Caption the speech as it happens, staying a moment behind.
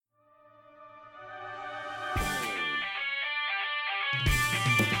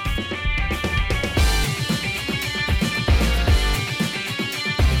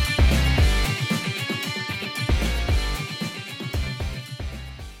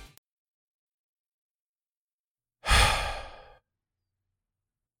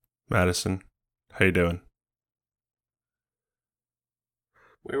Madison, how you doing?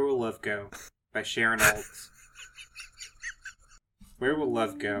 Where Will Love Go? By Sharon Olds. Where will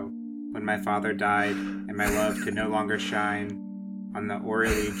love go when my father died and my love could no longer shine on the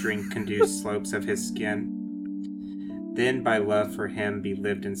orally drink-conduced slopes of his skin? Then by love for him be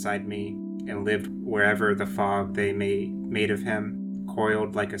lived inside me, and lived wherever the fog they made of him,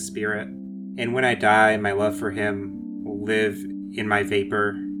 coiled like a spirit. And when I die, my love for him will live in my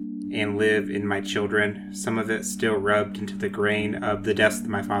vapor, and live in my children, some of it still rubbed into the grain of the desk that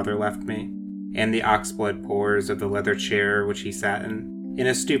my father left me, and the oxblood pores of the leather chair which he sat in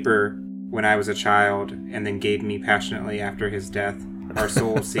a stupor when I was a child, and then gave me passionately after his death. Our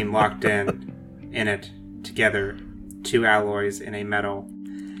souls seemed locked in it, together, two alloys in a metal,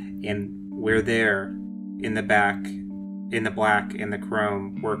 and we're there, in the black and the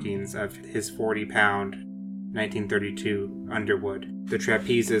chrome workings of his 40-pound 1932 Underwood. The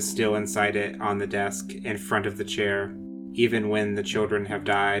trapeze is still inside it on the desk in front of the chair. Even when the children have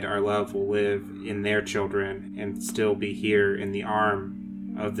died, our love will live in their children and still be here in the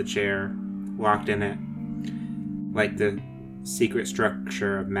arm of the chair, locked in it, like the secret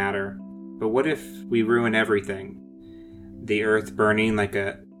structure of matter. But what if we ruin everything? The earth burning like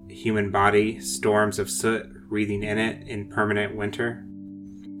a human body, storms of soot breathing in it in permanent winter?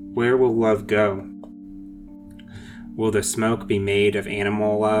 Where will love go? Will the smoke be made of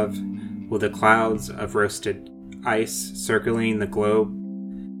animal love? Will the clouds of roasted ice circling the globe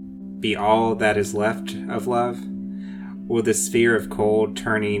be all that is left of love? Will the sphere of cold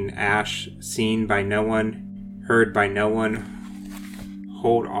turning ash, seen by no one, heard by no one,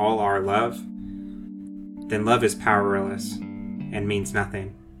 hold all our love? Then love is powerless and means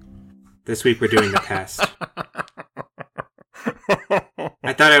nothing. This week we're doing The Pest.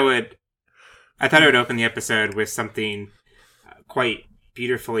 I thought I would open the episode with something quite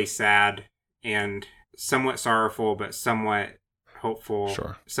beautifully sad and somewhat sorrowful, but somewhat hopeful,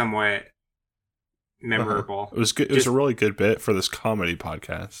 Sure. Somewhat memorable. It was good. It was a really good bit for this comedy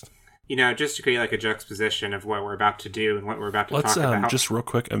podcast. You know, just to create like a juxtaposition of what we're about to do and what we're about to talk about. Let's just real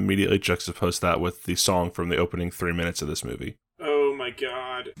quick immediately juxtapose that with the song from the opening 3 minutes of this movie. Oh my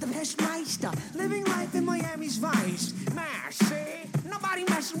god. The best meister, living life in Miami's vice. Nah, see? Nobody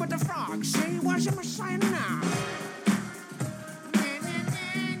messes with the frogs, see? What's a messiah now?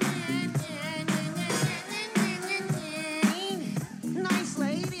 Nice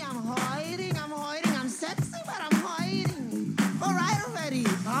lady, I'm hiding, I'm sexy, but I'm hiding. Alright, already.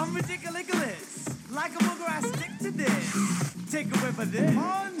 I'm ridiculous. Like a booger, I stick to this. Take a whiff of this.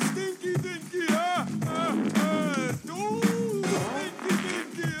 On stinky dinky,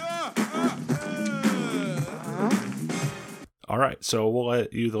 All right, so we'll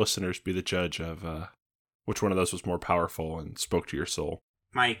let you, the listeners, be the judge of which one of those was more powerful and spoke to your soul.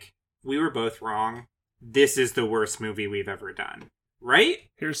 Mike, we were both wrong. This is the worst movie we've ever done. Right?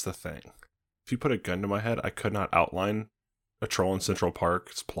 Here's the thing. If you put a gun to my head, I could not outline a Troll in Central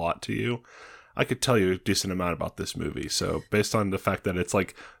Park's plot to you. I could tell you a decent amount about this movie. So based on the fact that it's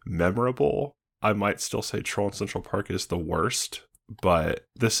like memorable, I might still say Troll in Central Park is the worst. But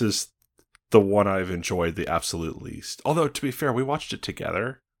this is the one I've enjoyed the absolute least. Although, to be fair, we watched it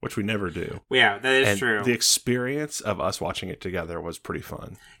together, which we never do. Yeah, that is true. The experience of us watching it together was pretty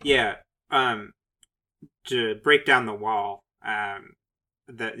fun. Yeah. To break down the wall,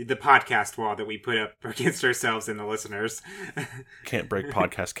 the podcast wall that we put up against ourselves and the listeners. Can't break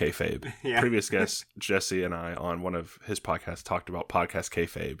podcast kayfabe. Yeah. Previous guest, Jesse and I, on one of his podcasts, talked about podcast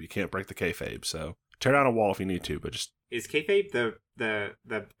kayfabe. You can't break the kayfabe, so tear down a wall if you need to, but just... Is kayfabe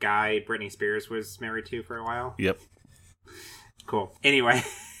the guy Britney Spears was married to for a while? Yep. Cool. Anyway,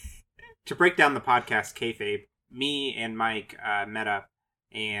 to break down the podcast kayfabe, me and Mike met up,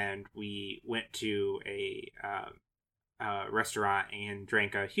 and we went to a restaurant and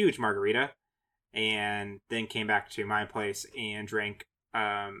drank a huge margarita, and then came back to my place and drank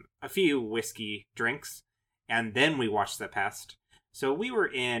a few whiskey drinks, and then we watched The Pest. So we were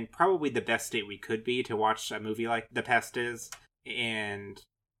in probably the best state we could be to watch a movie like The Pest is. And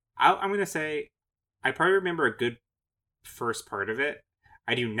I'm going to say I probably remember a good first part of it.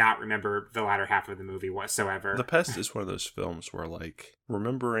 I do not remember the latter half of the movie whatsoever. The Pest is one of those films where, like,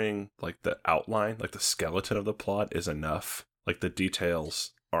 remembering, like, the outline, like, the skeleton of the plot is enough. Like, the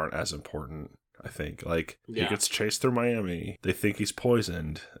details aren't as important, I think. Like, He gets chased through Miami. They think he's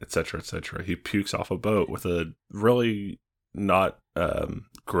poisoned, etc., etc. He pukes off a boat with a really... not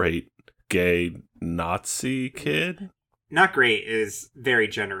great gay Nazi kid. Not great is very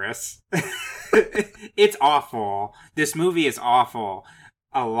generous. It's awful. This movie is awful.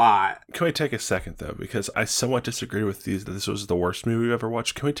 a lot. Can we take a second, though? Because I somewhat disagree with these that this was the worst movie we've ever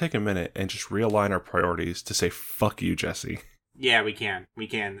watched. Can we take a minute and just realign our priorities to say, fuck you, Jesse? Yeah, we can. We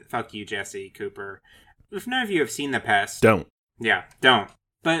can. Fuck you, Jessie Cooper. If none of you have seen The Pest... Don't. Yeah, don't.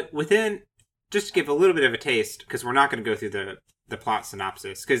 But within... Just to give a little bit of a taste, because we're not going to go through the plot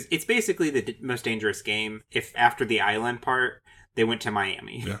synopsis, because it's basically the most dangerous game if after the island part, they went to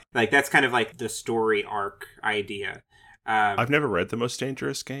Miami. Yeah. Like, that's kind of like the story arc idea. I've never read The Most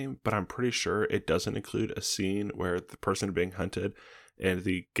Dangerous Game, but I'm pretty sure it doesn't include a scene where the person being hunted and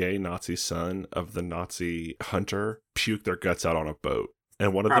the gay Nazi son of the Nazi hunter puke their guts out on a boat.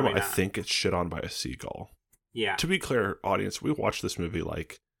 And one of Probably them, not. I think, it's shit on by a seagull. Yeah. To be clear, audience, we watched this movie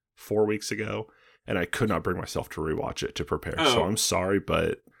like 4 weeks ago, and I could not bring myself to rewatch it to prepare. So I'm sorry,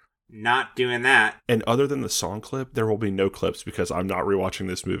 but... Not doing that. And other than the song clip, there will be no clips because I'm not rewatching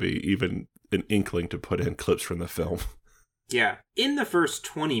this movie, even an inkling to put in clips from the film. Yeah. In the first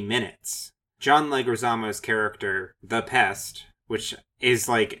 20 minutes, John Leguizamo's character, the Pest, which is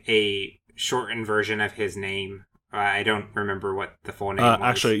like a shortened version of his name. I don't remember what the full name was.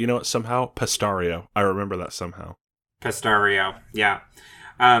 Actually, you know what? Somehow, Pestario. I remember that somehow. Pestario, yeah.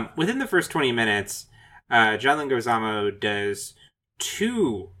 Within the first 20 minutes, John Leguizamo does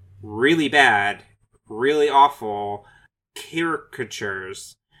 2 really bad, really awful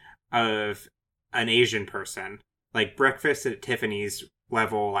caricatures of an Asian person. Like Breakfast at Tiffany's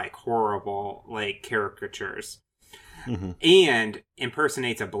level, like horrible, like caricatures. Mm-hmm. And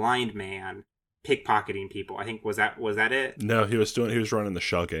impersonates a blind man pickpocketing people. I think was that it? No, he was running the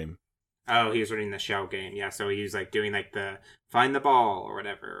shell game. Oh, he was running the shell game. Yeah, so he was like doing like the find the ball or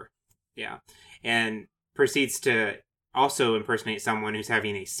whatever. Yeah. And proceeds to also impersonate someone who's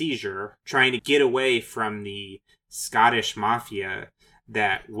having a seizure, trying to get away from the Scottish mafia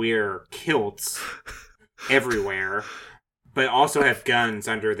that wear kilts everywhere, but also have guns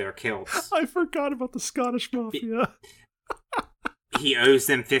under their kilts. I forgot about the Scottish mafia. He owes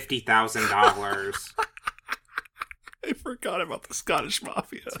them $50,000. I forgot about the Scottish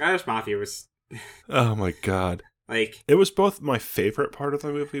mafia. Scottish mafia was... Oh my god. Like... It was both my favorite part of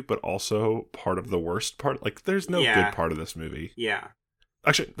the movie, but also part of the worst part. Like, there's no good part of this movie. Yeah.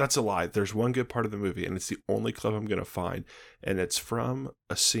 Actually, that's a lie. There's one good part of the movie, and it's the only clip I'm going to find. And it's from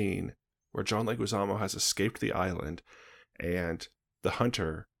a scene where John Leguizamo has escaped the island, and the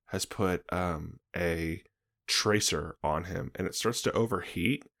hunter has put a tracer on him, and it starts to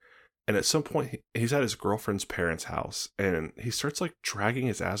overheat. And at some point, he's at his girlfriend's parents' house, and he starts like dragging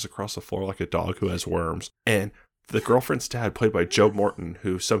his ass across the floor like a dog who has worms. And the girlfriend's dad, played by Joe Morton,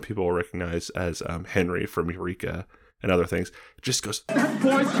 who some people will recognize as Henry from Eureka and other things, just goes, "That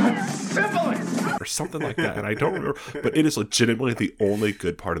boy's got syphilis!" or something like that. And I don't remember, but it is legitimately the only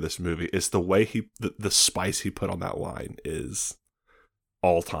good part of this movie. Is the way the spice he put on that line is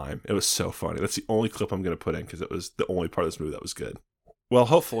all time. It was so funny. That's the only clip I'm going to put in because it was the only part of this movie that was good. Well,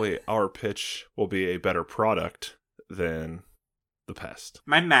 hopefully our pitch will be a better product than The Pest.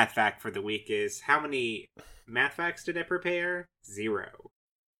 My math fact for the week is, how many math facts did I prepare? 0.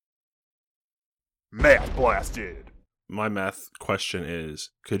 Math blasted. My math question is,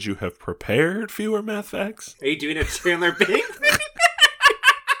 could you have prepared fewer math facts? Are you doing a Chandler Bing thing?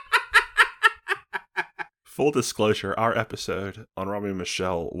 Full disclosure, our episode on Robbie and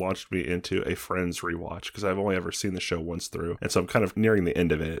Michelle launched me into a Friends rewatch because I've only ever seen the show once through. And so I'm kind of nearing the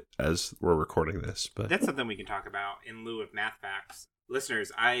end of it as we're recording this. But that's something we can talk about in lieu of math facts.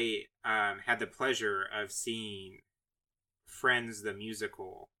 Listeners, I had the pleasure of seeing Friends the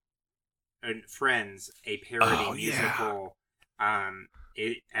musical. Friends, a parody musical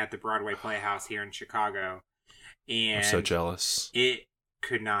at the Broadway Playhouse here in Chicago. And I'm so jealous. It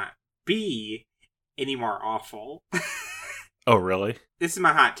could not be any more awful. Oh, really? This is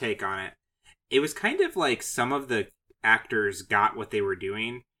my hot take on it. It was kind of like some of the actors got what they were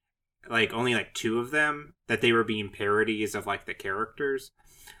doing. Like, only like 2 of them, that they were being parodies of like the characters.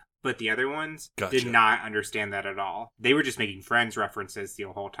 But the other ones did not understand that at all. They were just making Friends references the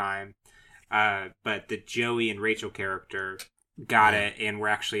whole time. But the Joey and Rachel character got it, and were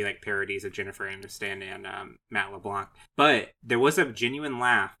actually like parodies of Jennifer Aniston and Matt LeBlanc. But there was a genuine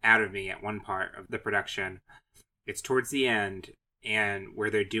laugh out of me at one part of the production. It's towards the end, and where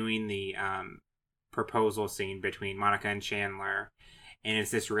they're doing the proposal scene between Monica and Chandler, and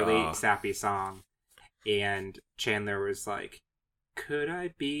it's this really sappy song, and Chandler was like, "Could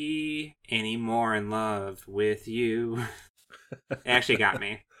I be any more in love with you?" It actually got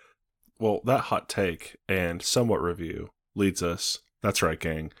me. Well, that hot take and somewhat review leads us, that's right,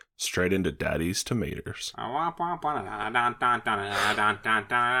 gang, straight into Daddy's Tomatoes.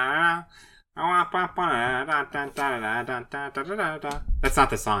 That's not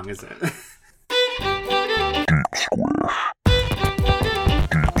the song, is it?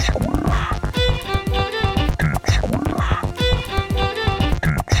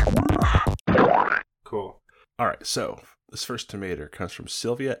 Cool. All right, so this first tomato comes from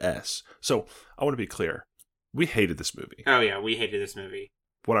Sylvia S. So I want to be clear. We hated this movie. Oh, yeah, we hated this movie.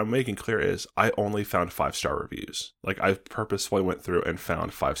 What I'm making clear is I only found 5-star reviews. Like, I purposefully went through and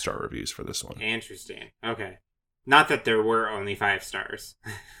found 5-star reviews for this one. Interesting. Okay. Not that there were only 5 stars.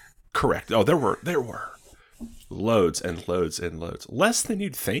 Correct. Oh, there were loads and loads and loads. Less than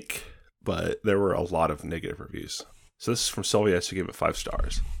you'd think, but there were a lot of negative reviews. So this is from Sylvia S, who gave it 5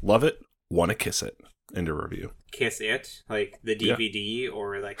 stars. Love it. Want to kiss it. End of review. Kiss it? Like the DVD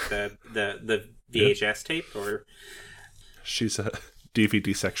or like the VHS tape? Or she's a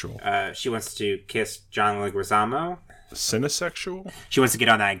DVD sexual. She wants to kiss John Leguizamo. Cinesexual? She wants to get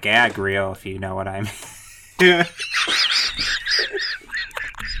on that gag reel, if you know what I mean.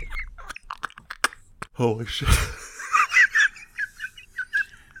 Holy shit.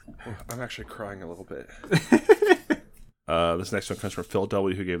 I'm actually crying a little bit. This next one comes from Phil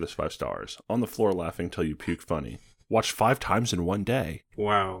W., who gave this 5 stars. On the floor laughing till you puke funny. Watched 5 times in one day.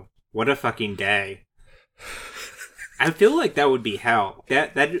 Whoa. What a fucking day. I feel like that would be hell.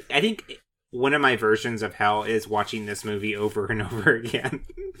 That I think one of my versions of hell is watching this movie over and over again.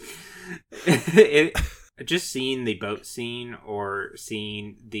 Just seeing the boat scene or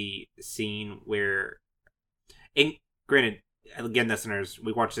seeing the scene where... And granted, again, listeners,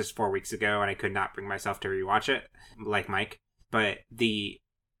 we watched this 4 weeks ago and I could not bring myself to rewatch it, like Mike. But the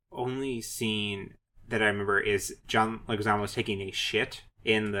only scene that I remember is John Leguizamo was taking a shit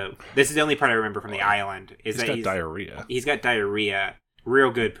in the... This is the only part I remember from the island. Is he's that got diarrhea. He's got diarrhea.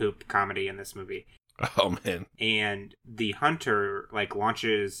 Real good poop comedy in this movie. Oh, man. And the hunter,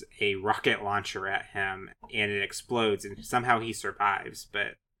 launches a rocket launcher at him, and it explodes, and somehow he survives.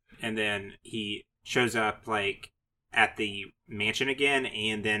 And then he shows up, at the mansion again,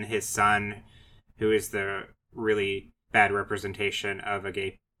 and then his son, who is the really bad representation of a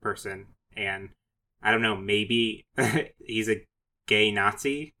gay person, and I don't know, maybe he's a gay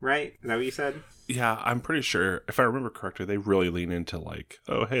Nazi, right? Is that what you said? Yeah, I'm pretty sure, if I remember correctly, they really lean into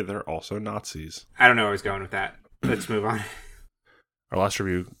oh, hey, they're also Nazis. I don't know where I was going with that. Let's move on. Our last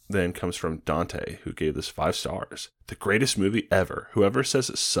review then comes from Dante, who gave this 5 stars. The greatest movie ever. Whoever says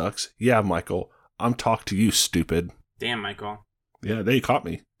it sucks, yeah, Michael, I'm talking to you, stupid. Damn, Michael. Yeah, they caught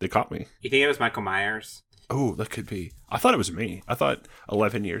me. You think it was Michael Myers? Oh, that could be. I thought it was me. I thought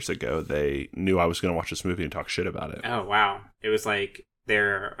 11 years ago they knew I was going to watch this movie and talk shit about it. Oh, wow. It was like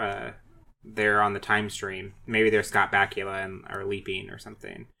they're on the time stream. Maybe they're Scott Bakula and are leaping or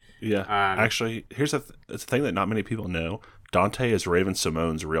something. Yeah. Actually, here's it's a thing that not many people know. Dante is Raven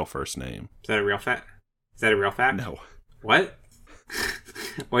Simone's real first name. Is that a real fact? No. What?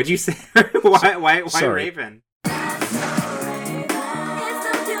 What'd you say? Why Raven?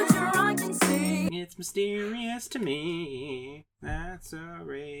 It's mysterious to me. That's a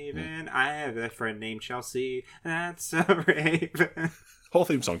raven. I have a friend named Chelsea. That's a raven. Whole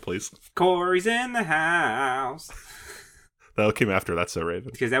theme song, please. Corey's in the house. That came after That's So Raven.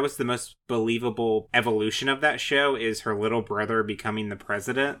 Because that was the most believable evolution of that show, is her little brother becoming the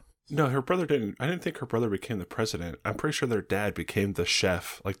president. No, her brother didn't. I didn't think her brother became the president. I'm pretty sure their dad became the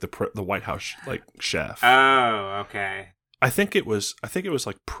chef, the White House chef. Oh, okay. I think it was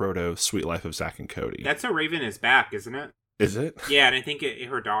proto Sweet Life of Zack and Cody. That's So Raven is back, isn't it? Is it? Yeah, and I think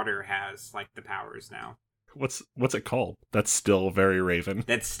her daughter has the powers now. What's it called? That's still very Raven.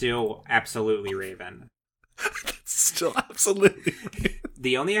 That's still absolutely Raven. That's still absolutely Raven.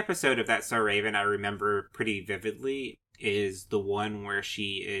 The only episode of That's So Raven I remember pretty vividly is the one where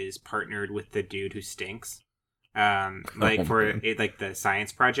she is partnered with the dude who stinks. The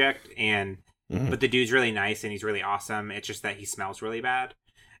science project, and but the dude's really nice and he's really awesome. It's just that he smells really bad.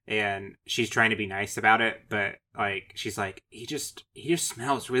 And she's trying to be nice about it, but she's like, he just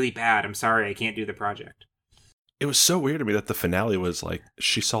smells really bad. I'm sorry, I can't do the project. It was so weird to me that the finale was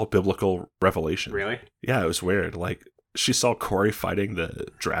she saw biblical revelation. Really? Yeah, it was weird. She saw Corey fighting the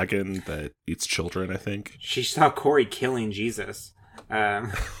dragon that eats children, I think. She saw Corey killing Jesus.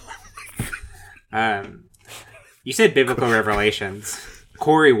 You said biblical revelations.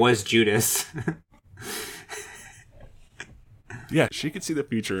 Corey was Judas. Yeah, she could see the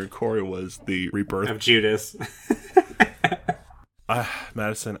future, and Corey was the rebirth of Judas.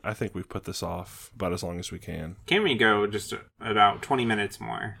 Madison, I think we've put this off about as long as we can. Can we go just about 20 minutes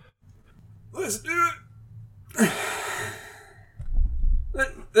more? Let's do it.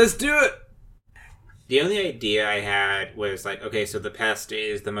 Let's do it. The only idea I had was like, okay, so the Pest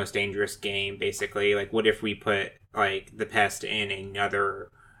is the most dangerous game, basically. Like, what if we put like the Pest in another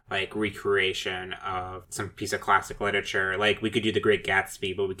like recreation of some piece of classic literature? Like, we could do The Great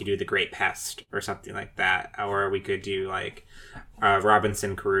Gatsby, but we could do The Great Pest or something like that. Or we could do like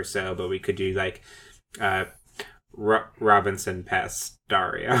Robinson Crusoe, but we could do like Robinson Pest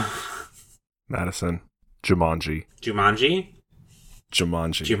Dario. Madison. Jumanji. Jumanji?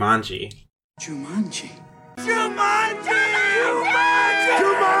 Jumanji. Jumanji. Jumanji.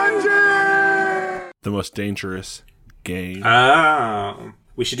 The most dangerous game. Oh.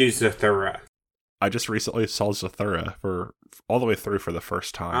 We should do Zathura. I just recently saw Zathura for all the way through for the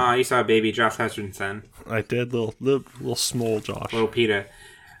first time. Oh, you saw baby Josh Hutcherson. I did, little small Josh. Little Peta.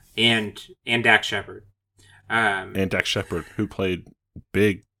 And Dak Shepard. And Dak Shepard, who played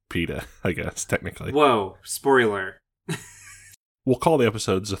Big PETA, I guess, technically. Whoa, spoiler. We'll call the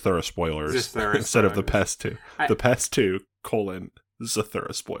episode Zathura Spoilers Zathura instead of The Spoilers. Pest 2. The Pest 2,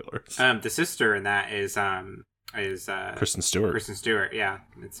 Zathura Spoilers. The sister in that is Kristen Stewart. Kristen Stewart, yeah.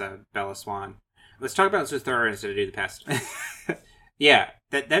 It's Bella Swan. Let's talk about Zathura instead of Do the Pest. Yeah,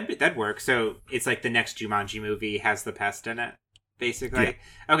 that'd work. So it's like the next Jumanji movie has the Pest in it, basically.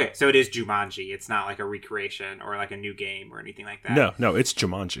 Yeah. Okay, so it is Jumanji. It's not like a recreation or like a new game or anything like that. No, it's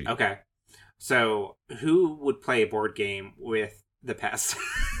Jumanji. Okay. So who would play a board game with the Pest?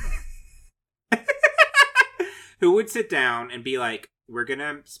 Who would sit down and be like, we're going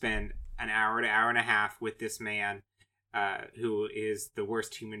to spend an hour to hour and a half with this man who is the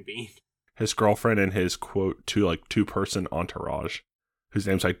worst human being? His girlfriend and his, quote, two-person entourage, whose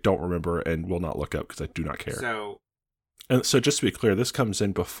names I don't remember and will not look up because I do not care. And so just to be clear, this comes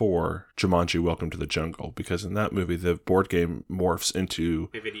in before Jumanji Welcome to the Jungle, because in that movie, the board game morphs into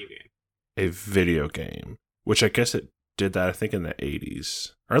a video game, which I guess it did that, I think, in the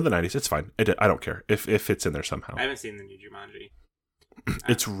 80s or the 90s. It's fine. I don't care if it's in there somehow. I haven't seen the new Jumanji.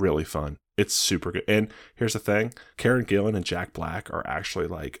 It's really fun. It's super good. And here's the thing. Karen Gillan and Jack Black are actually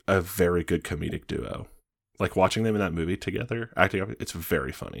like a very good comedic duo. Like watching them in that movie together, acting up, it's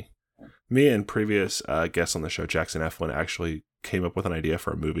very funny. Me and previous guests on the show, Jackson Eflin, actually came up with an idea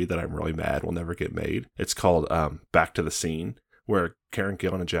for a movie that I'm really mad will never get made. It's called Back to the Scene, where Karen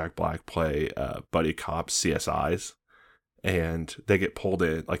Gillan and Jack Black play buddy cops, CSIs, and they get pulled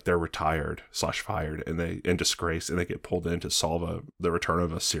in, like they're retired / fired, and they in disgrace, and they get pulled in to solve the return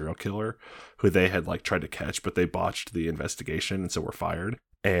of a serial killer who they had like tried to catch, but they botched the investigation, and so were fired.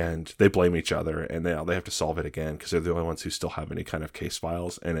 And they blame each other, and they have to solve it again because they're the only ones who still have any kind of case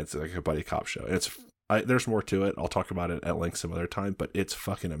files, and it's like a buddy cop show. And there's more to it. I'll talk about it at length some other time, but it's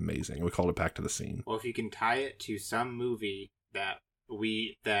fucking amazing. We called it Back to the Scene. Well, if you can tie it to some movie that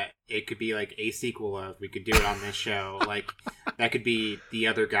it could be like a sequel of, we could do it on this show. Like that could be The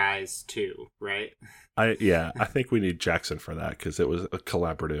Other Guys too, right? I think we need Jackson for that because it was a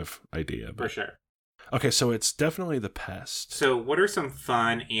collaborative idea. For sure. Okay, so it's definitely the Pest. So what are some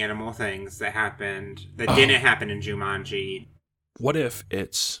fun animal things that happened that didn't happen in Jumanji? What if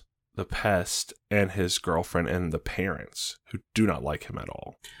it's the Pest and his girlfriend and the parents who do not like him at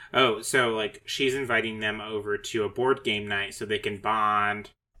all? Oh, so like she's inviting them over to a board game night so they can bond.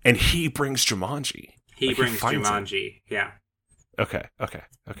 And he brings Jumanji. He brings Jumanji, yeah. Okay.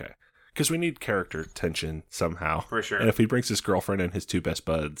 Because we need character tension somehow. For sure. And if he brings his girlfriend and his two best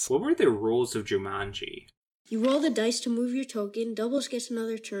buds. What were the rules of Jumanji? You roll the dice to move your token, doubles gets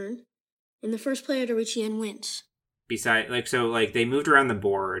another turn, and the first player to reach the end wins. They moved around the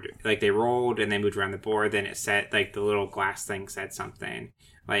board. Like, they rolled and they moved around the board, then it said, like, the little glass thing said something.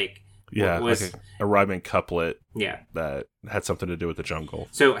 Like, yeah, like a rhyming couplet that had something to do with the jungle.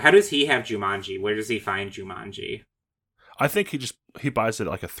 So how does he have Jumanji? Where does he find Jumanji? I think he buys it at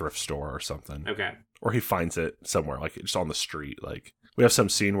like a thrift store or something. Okay. Or he finds it somewhere, like just on the street. Like we have some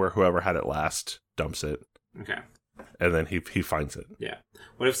scene where whoever had it last dumps it. Okay. And then he finds it. Yeah.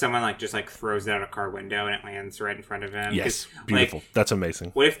 What if someone like just like throws it out a car window and it lands right in front of him? Yes. Beautiful. Like, that's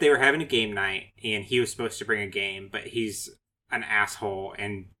amazing. What if they were having a game night and he was supposed to bring a game, but he's an asshole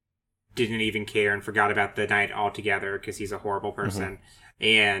and didn't even care and forgot about the night altogether because he's a horrible person. Mm-hmm.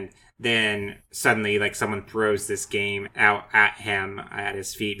 And then suddenly, like, someone throws this game out at him, at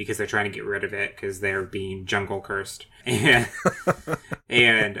his feet, because they're trying to get rid of it because they're being jungle cursed. And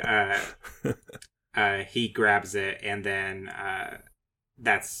he grabs it, and then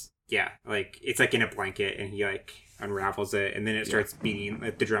it's like in a blanket, and he like unravels it, and then it starts beating.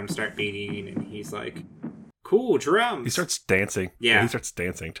 Like, the drums start beating, and he's like, "Cool drums!" He starts dancing. Yeah, he starts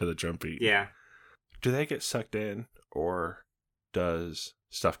dancing to the drum beat. Yeah. Do they get sucked in, or does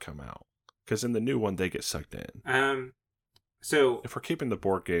stuff come out? Because in the new one, they get sucked in. So If we're keeping the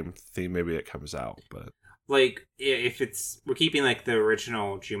board game theme, maybe it comes out, but like if we're keeping like the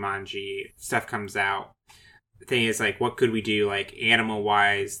original Jumanji stuff comes out. The thing is, like, what could we do, like, animal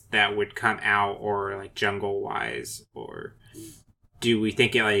wise that would come out, or like jungle wise, or do we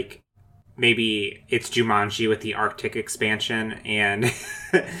think it like maybe it's Jumanji with the Arctic expansion and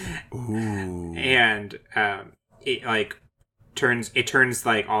ooh, and it like turns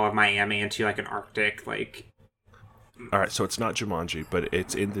like all of Miami into like an Arctic like. all right. So it's not Jumanji, but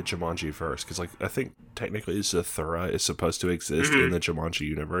it's in the Jumanji verse because, like, I think technically Zathura is supposed to exist in the Jumanji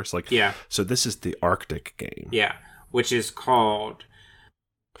universe. Like, Yeah. So this is the Arctic game. Yeah, which is called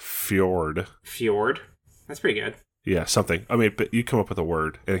Fjord. That's pretty good. Yeah, something. I mean, but you come up with a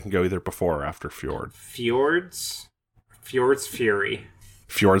word, and it can go either before or after Fjord. Fjord's Fury.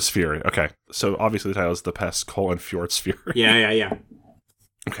 Fjord's Fury. Okay, so obviously the title is The Pest: Fjord's Fury. Yeah.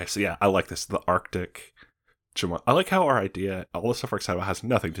 Okay, so yeah, I like this. The Arctic. I like how our idea, all the stuff we're excited about, has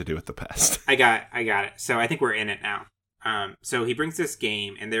nothing to do with the pest. I got it. So I think we're in it now. So he brings this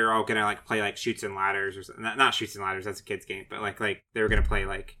game, and they're all gonna like play like Shoots and Ladders, or something. Not Shoots and Ladders. That's a kid's game, but like they were gonna play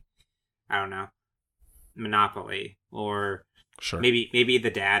like, I don't know, Monopoly, or Sure. maybe the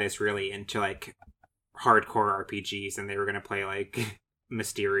dad is really into like hardcore RPGs, and they were gonna play like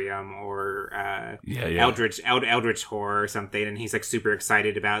Mysterium or Eldritch Horror or something, and he's like super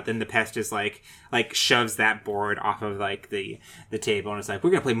excited about it. Then the pest is like shoves that board off of like the table, and it's like,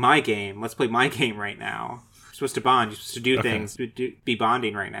 we're gonna play my game. Let's play my game right now. You're supposed to bond. You're supposed to do things. Be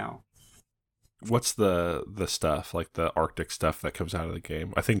bonding right now. What's the stuff, like the Arctic stuff that comes out of the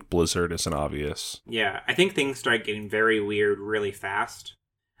game? I think Blizzard is an obvious. Yeah, I think things start getting very weird really fast.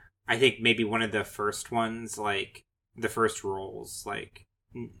 I think maybe one of the first ones, like the first rolls, like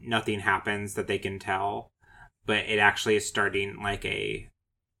nothing happens that they can tell, but it actually is starting like a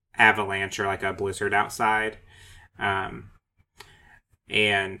avalanche or like a blizzard outside. And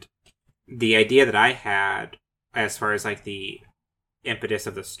the idea that I had as far as like the impetus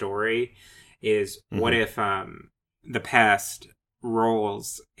of the story is, what if the pest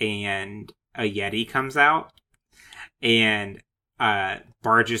rolls and a Yeti comes out and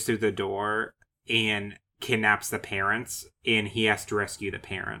barges through the door and kidnaps the parents, and he has to rescue the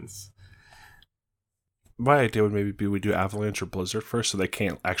parents. My idea would maybe be we do Avalanche or Blizzard first, so they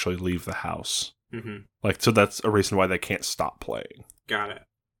can't actually leave the house. Mm-hmm. Like, so that's a reason why they can't stop playing. Got it.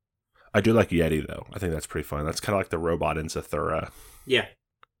 I do like Yeti though. I think that's pretty fun. That's kind of like the robot in Zathura. Yeah.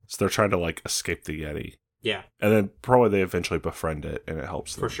 So they're trying to like escape the Yeti. Yeah. And then probably they eventually befriend it, and it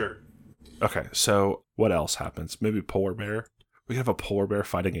helps them. For sure. Okay, so what else happens? Maybe polar bear. We have a polar bear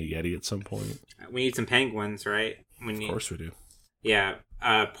fighting a Yeti at some point. We need some penguins, right? Of course we do. Yeah.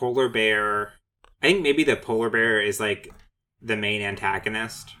 Polar bear. I think maybe the polar bear is like the main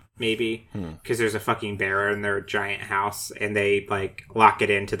antagonist, maybe. Because there's a fucking bear in their giant house, and they like lock it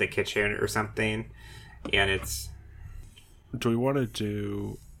into the kitchen or something. And it's... Do we want to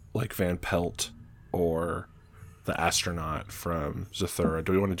do like Van Pelt or the astronaut from Zathura?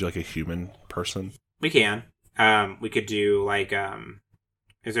 Do we want to do like a human person? We can. We could do like,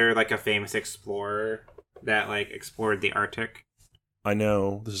 is there like a famous explorer that like explored the Arctic? I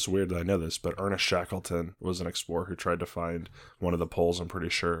know, this is weird that I know this, but Ernest Shackleton was an explorer who tried to find one of the poles, I'm pretty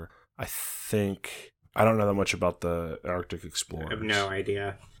sure. I don't know that much about the Arctic explorers. I have no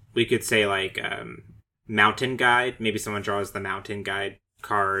idea. We could say like, mountain guide. Maybe someone draws the mountain guide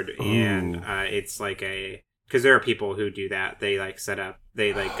card. Ooh. And it's like because there are people who do that. They like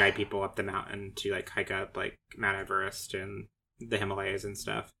they like guide people up the mountain to like hike up like Mount Everest and the Himalayas and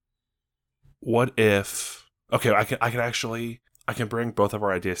stuff. What if, okay, I can bring both of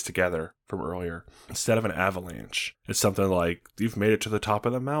our ideas together from earlier. Instead of an avalanche, it's something like, you've made it to the top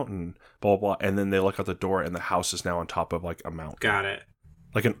of the mountain, blah, blah, blah, and then they look out the door and the house is now on top of like a mountain. Got it.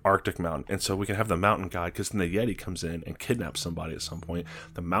 Like an Arctic mountain. And so we can have the mountain guide, because then the Yeti comes in and kidnaps somebody at some point.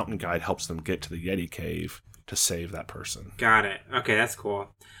 The mountain guide helps them get to the Yeti cave to save that person. Got it. Okay, that's cool.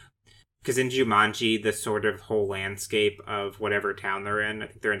 Because in Jumanji, the sort of whole landscape of whatever town they're in, I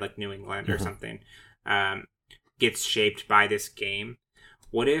think they're in like New England or something, gets shaped by this game.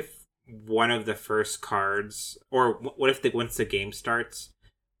 What if one of the first cards, or what if once the game starts,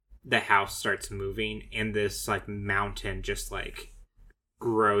 the house starts moving and this like mountain just like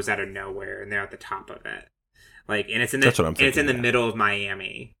grows out of nowhere and they're at the top of it, like, and it's in the middle of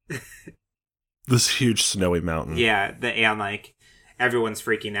Miami. This huge snowy mountain. Yeah, and like everyone's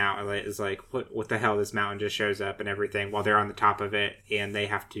freaking out. It's like, what the hell? This mountain just shows up and everything while they're on the top of it, and they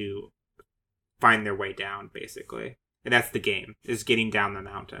have to find their way down, basically. And that's the game, is getting down the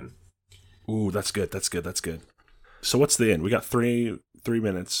mountain. Ooh, that's good. So what's the end? We got three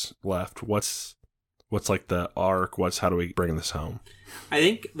minutes left. What's What's like the arc? How do we bring this home? I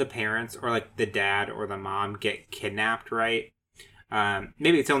think the parents or like the dad or the mom get kidnapped, right?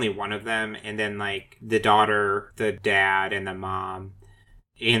 Maybe it's only one of them, and then like the daughter, the dad, and the mom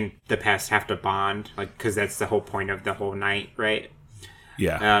and the pest have to bond, like, because that's the whole point of the whole night, right?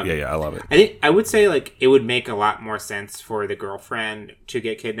 Yeah, I love it. I think I would say like it would make a lot more sense for the girlfriend to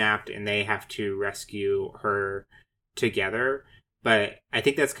get kidnapped and they have to rescue her together. But I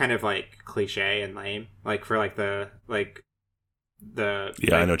think that's kind of like cliche and lame, like for like the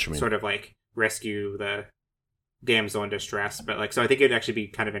I know what you mean. Sort of like rescue the damsel in distress. But like, so I think it'd actually be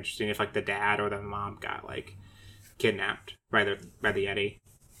kind of interesting if like the dad or the mom got like kidnapped by the Yeti.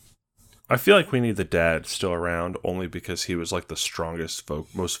 I feel like we need the dad still around only because he was like the strongest,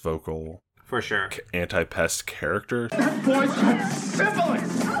 most vocal, for sure, anti-pest character. That boy's got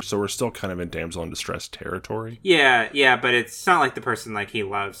syphilis! So we're still kind of in damsel in distress territory. Yeah, but it's not like the person like he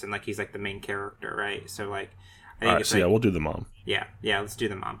loves and like he's like the main character, right? So like, I think it's like, we'll do the mom. Yeah, let's do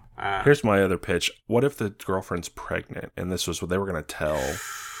the mom. Here's my other pitch. What if the girlfriend's pregnant and this was what they were going to tell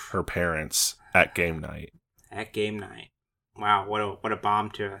her parents at game night? At game night. Wow, what a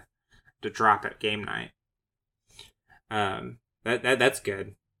bomb to drop at game night. That's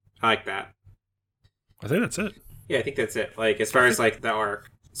good. I like that. I think that's it. Yeah, I think that's it. Like as far as like the arc.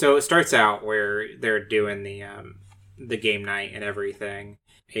 So it starts out where they're doing the game night and everything,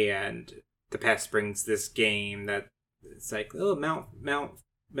 and the pest brings this game that it's like, oh,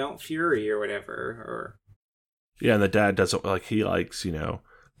 Mount Fury or whatever, or yeah, and the dad doesn't like, he likes,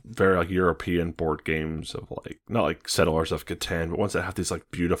 very like European board games of like, not like Settlers of Catan, but ones that have these like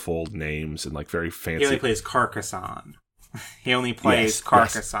beautiful names and like very fancy. He only plays Carcassonne. He only plays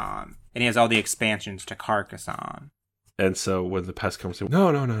Carcassonne. Yes. And he has all the expansions to Carcassonne. And so when the pest comes in,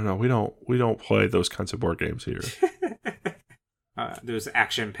 no, we don't play those kinds of board games here. Those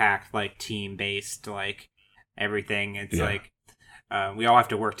action-packed, like team-based, like everything. It's like we all have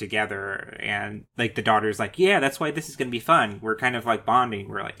to work together, and like the daughter's like, yeah, that's why this is gonna be fun. We're kind of like bonding.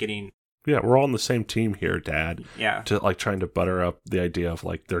 We're like getting. Yeah, we're all on the same team here, Dad. Yeah. To like trying to butter up the idea of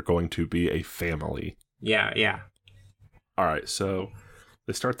like they're going to be a family. Yeah. All right, so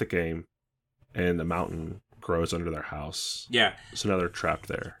they start the game, and the mountain grows under their house. Yeah. So now they're trapped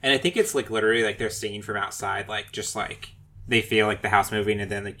there. And I think it's like literally like they're seeing from outside, like just like they feel like the house moving, and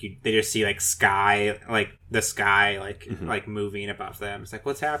then like they just see like sky, like the sky, like like moving above them. It's like,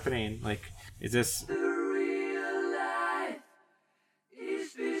 what's happening? Like, is this real life?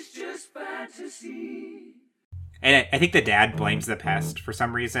 Is this just fantasy? And I think the dad blames the pest for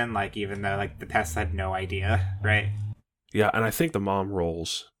some reason, like even though like the pest had no idea, right? Yeah, and I think the mom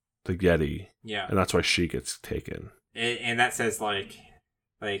rolls the Yeti. Yeah. And that's why she gets taken. And that says like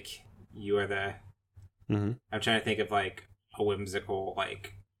you are the. I'm trying to think of like a whimsical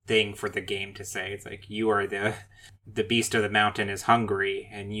like thing for the game to say. It's like, you are the beast of the mountain is hungry,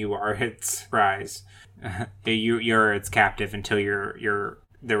 and you are its prize. You're its captive until you're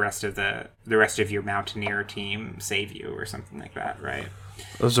the rest of your mountaineer team save you, or something like that, right?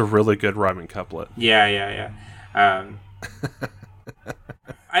 That was a really good rhyming couplet. Yeah.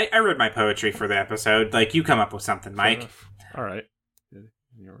 I read my poetry for the episode. Like, you come up with something, Mike. All right.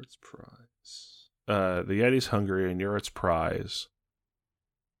 You're its prize. The Yeti's hungry, and you're its prize.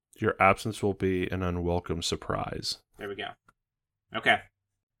 Your absence will be an unwelcome surprise. There we go. Okay.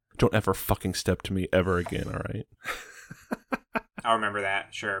 Don't ever fucking step to me ever again, all right? I'll remember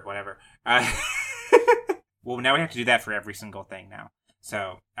that. Sure, whatever. Well, now we have to do that for every single thing now.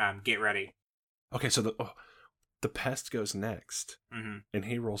 So, get ready. Okay, so the pest goes next, and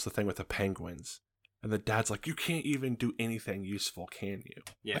he rolls the thing with the penguins. And the dad's like, you can't even do anything useful, can you?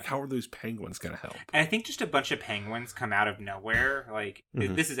 Yeah. Like, how are those penguins going to help? And I think just a bunch of penguins come out of nowhere. Like,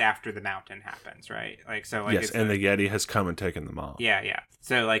 this is after the mountain happens, right? Like, so like, yes, and the Yeti has come and taken them off. Yeah.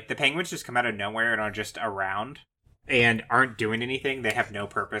 So like the penguins just come out of nowhere and are just around and aren't doing anything. They have no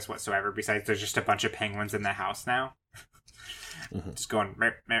purpose whatsoever besides there's just a bunch of penguins in the house now. Just going.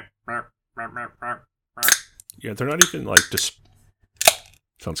 Yeah, they're not even like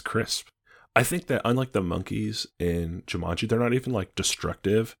sounds crisp. I think that unlike the monkeys in Jumanji, they're not even like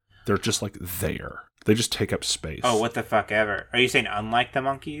destructive. They're just like there. They just take up space. Oh, what the fuck ever. Are you saying unlike the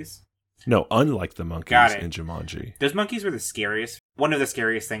monkeys? No, unlike the monkeys in Jumanji. Those monkeys were the scariest. One of the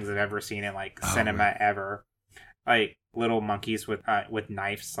scariest things I've ever seen in like cinema ever. Like little monkeys with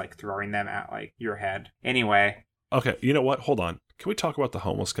knives, like throwing them at like your head. Anyway. Okay, you know what? Hold on. Can we talk about the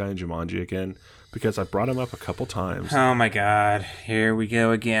homeless guy in Jumanji again? Because I brought him up a couple times. Oh my god. Here we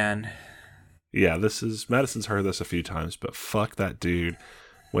go again. Yeah, Madison's heard this a few times, but fuck that dude.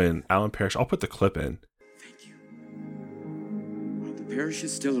 When Alan Parrish, I'll put the clip in. Thank you. Are the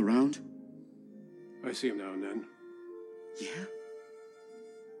Parishes still around? I see them now and then. Yeah?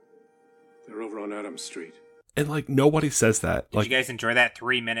 They're over on Adams Street. And, like, nobody says that. Did Like, you guys enjoy that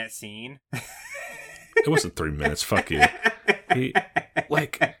 3-minute scene? it wasn't 3 minutes. Fuck you.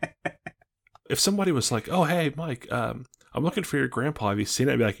 Like, if somebody was like, oh, hey, Mike, I'm looking for your grandpa. Have you seen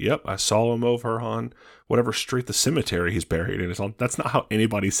it? I'd be like, yep, I saw him over on whatever street the cemetery he's buried in. That's not how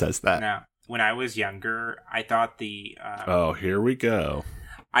anybody says that. No. When I was younger, I thought oh, here we go.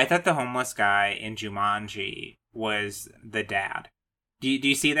 I thought the homeless guy in Jumanji was the dad. Do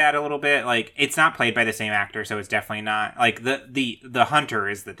you see that a little bit? Like, it's not played by the same actor, so it's definitely not. Like, the hunter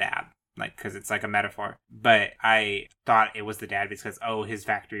is the dad, like, because it's like a metaphor. But I thought it was the dad because, his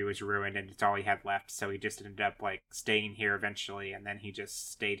factory was ruined and it's all he had left, so he just ended up, like, staying here eventually, and then he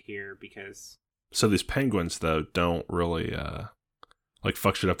just stayed here because... So these penguins, though, don't really, like,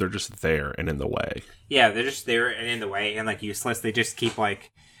 fuck shit up. They're just there and in the way. Yeah, they're just there and in the way and, like, useless. They just keep, like...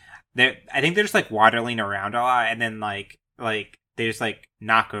 I think they're just, like, waddling around a lot, and then, like... They just, like,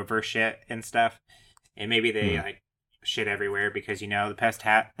 knock over shit and stuff. And maybe they, like, shit everywhere because, the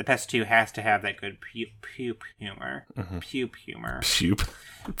Pest 2 has to have that good pewp humor. Mm-hmm. Pewp humor.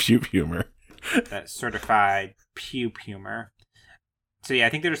 Pewp humor. That certified pewp humor. So, yeah, I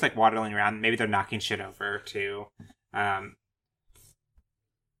think they're just, like, waddling around. Maybe they're knocking shit over, too. And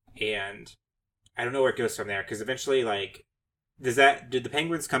I don't know where it goes from there. Because eventually, like, did the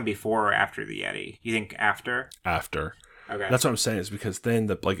penguins come before or after the Yeti? You think after? After. Okay. That's what I'm saying is because then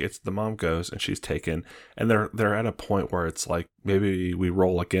the mom goes and she's taken and they're at a point where it's like maybe we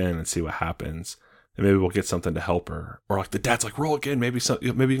roll again and see what happens and maybe we'll get something to help her, or like the dad's like roll again, maybe you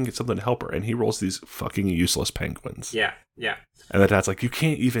can get something to help her, and he rolls these fucking useless penguins. Yeah. And the dad's like, you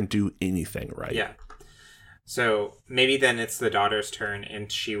can't even do anything right. Yeah. So maybe then it's the daughter's turn and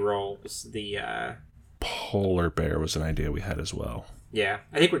she rolls the polar bear was an idea we had as well. Yeah,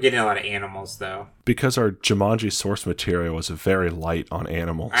 I think we're getting a lot of animals, though. Because our Jumanji source material was very light on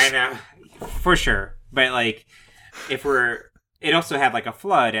animals. I know, for sure. But, like, it also had, like, a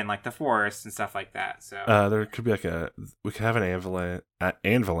flood and, like, the forest and stuff like that, so. There could be, we could have an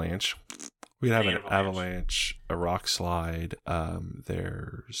avalanche. We could have an avalanche, a rock slide.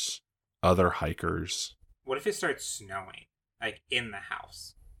 There's other hikers. What if it starts snowing, like, in the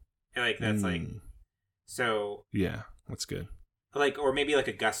house? Like, that's, like, so. Yeah, that's good. Like, or maybe like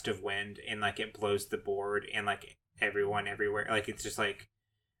a gust of wind and like it blows the board and like everyone everywhere. Like, it's just like,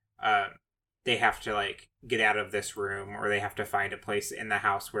 they have to like get out of this room or they have to find a place in the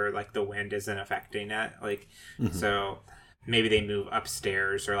house where like the wind isn't affecting it. Like, so maybe they move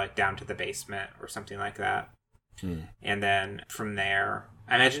upstairs or like down to the basement or something like that. And then from there,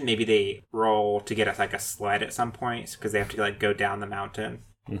 I imagine maybe they roll to get us like a sled at some point because they have to like go down the mountain.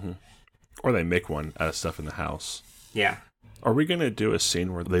 Or they make one out of stuff in the house. Yeah. Are we going to do a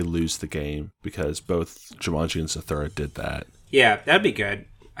scene where they lose the game? Because both Jumanji and Zathura did that. Yeah, that'd be good.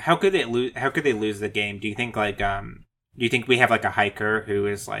 How could they lose the game? Do you think we have like a hiker who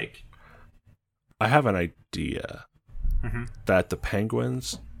is like? I have an idea that the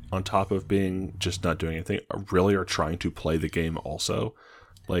penguins, on top of being just not doing anything, really are trying to play the game also.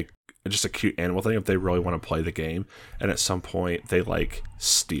 Like, just a cute animal thing if they really want to play the game. And at some point, they like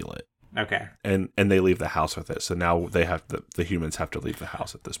steal it. Okay. And they leave the house with it. So now the humans have to leave the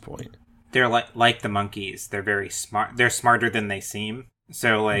house at this point. They're like the monkeys. They're very smart. They're smarter than they seem.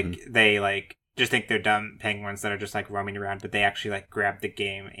 So like they like just think they're dumb penguins that are just like roaming around, but they actually like grab the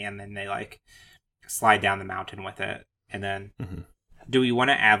game and then they like slide down the mountain with it. And then do we want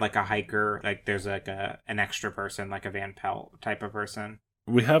to add like a hiker? Like there's like an extra person, like a Van Pelt type of person?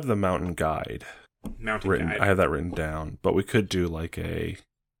 We have the mountain guide. Guide. I have that written down, but we could do like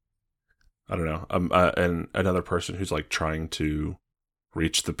I don't know, and another person who's like trying to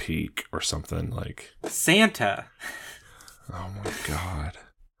reach the peak or something, like Santa. Oh my god!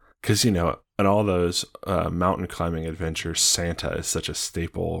 Because in all those mountain climbing adventures, Santa is such a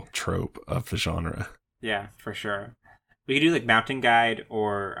staple trope of the genre. Yeah, for sure. We could do like mountain guide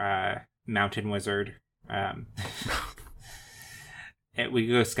or mountain wizard. We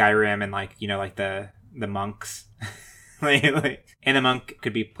could go Skyrim and like like the monks. And the monk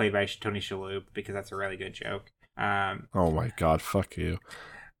could be played by Tony Shalhoub because that's a really good joke. Oh my god, fuck you.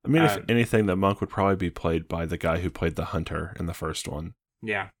 I mean, if anything, the monk would probably be played by the guy who played the hunter in the first one.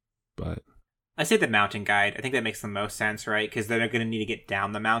 Yeah. But I say the mountain guide. I think that makes the most sense, right? Because they're going to need to get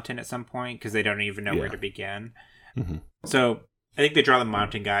down the mountain at some point because they don't even know where to begin. So I think they draw the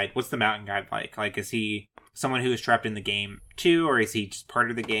mountain guide. What's the mountain guide like? Like, is he someone who is trapped in the game too, or is he just part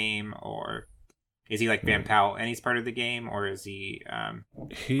of the game, or is he like Van Pelt and he's part of the game, or is he?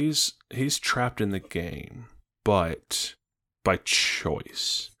 He's trapped in the game, but by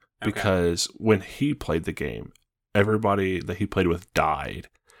choice. because when he played the game, everybody that he played with died.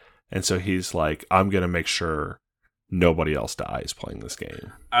 And so he's like, I'm going to make sure nobody else dies playing this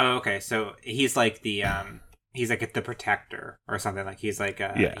game. Oh, okay. So he's like the he's like the protector or something. Like he's like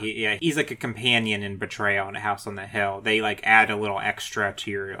he's like a companion in Betrayal in A House on the Hill. They like add a little extra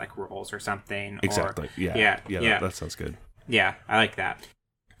to your like roles or something. Exactly. Yeah. That sounds good. Yeah, I like that.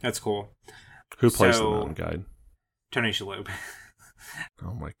 That's cool. Who plays the mountain guide? Tony Shalhoub.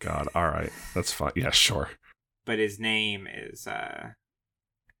 Oh my god. All right. That's fine. Yeah, sure. But his name is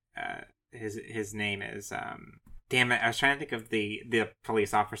his name is damn it, I was trying to think of the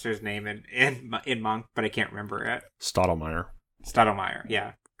police officer's name in Monk, but I can't remember it. Stottlemyre,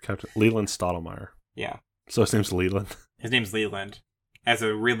 yeah. Captain Leland Stottlemyre. Yeah. So his name's Leland? His name's Leland. As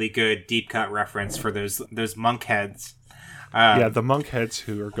a really good deep cut reference for those monk heads. The monk heads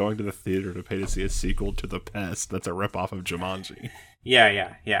who are going to the theater to pay to see a sequel to The Pest. That's a ripoff of Jumanji.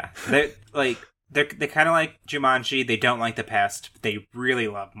 Yeah. They're kind of like Jumanji. They don't like The Pest, but they really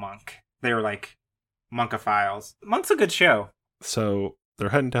love Monk. They're like Monkophiles. Monk's a good show. So they're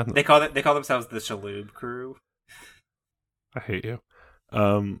heading down. They call themselves the Shaloub crew. I hate you.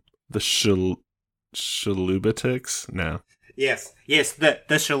 The Shaloubatics? No. Yes, the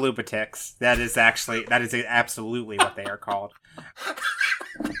Shaloubatics. That is absolutely what they are called.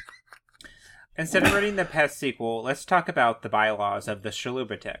 Instead of reading the Pest sequel, let's talk about the bylaws of the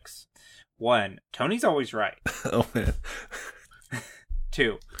Shaloubatics. 1. Tony's always right. Oh man.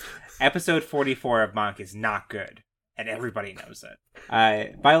 2. Episode 44 of Monk is not good, and everybody knows it.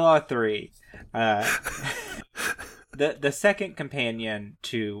 Bylaw 3. The second companion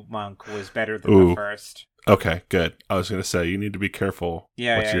to Monk was better than the first. Okay, good. I was going to say, you need to be careful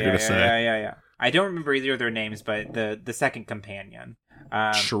what you're going to say. Yeah. I don't remember either of their names, but the second companion.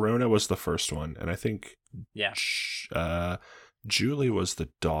 Sharona was the first one, and I think Julie was the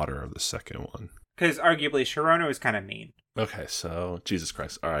daughter of the second one. Because arguably, Sharona was kind of mean. Okay, so, Jesus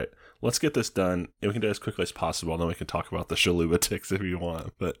Christ. All right, let's get this done, and we can do it as quickly as possible, and then we can talk about the Shaloubatics if you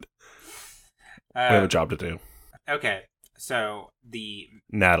want, but we have a job to do. Okay, so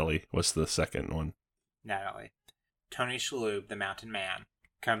Natalie was the second one. Natalie. Tony Shalhoub, the mountain man,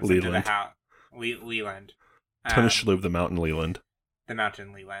 comes Leland. into the house. Leland. Tony Shalhoub, the mountain Leland. The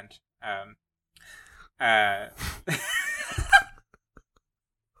mountain Leland.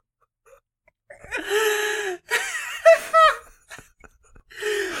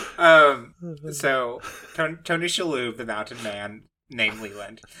 So Tony Shalhoub, the mountain man named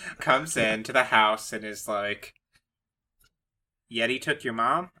Leland, comes into the house and is like, Yeti took your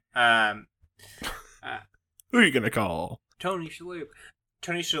mom? Who are you going to call? Tony Shalhoub.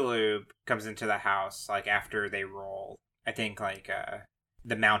 Tony Shalhoub comes into the house, like, after they roll, I think, like,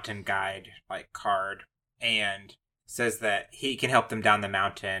 the mountain guide, like, card, and says that he can help them down the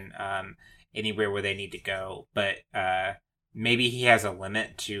mountain, anywhere where they need to go, but, maybe he has a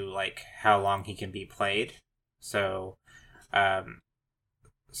limit to, like, how long he can be played, so they're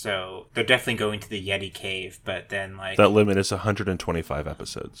definitely going to the Yeti cave, but then, like... That limit is 125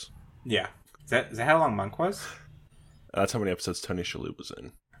 episodes. Yeah. Is that how long Monk was? That's how many episodes Tony Shalhoub was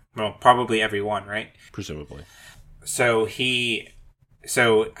in. Well, probably every one, right? Presumably. So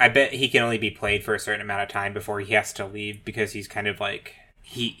I bet he can only be played for a certain amount of time before he has to leave, because he's kind of like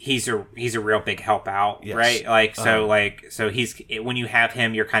he's a real big help out, yes. Right? Like so he's, when you have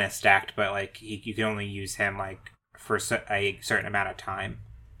him, you're kind of stacked, but like you can only use him like for a certain amount of time.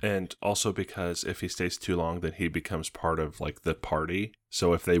 And also because if he stays too long, then he becomes part of like the party.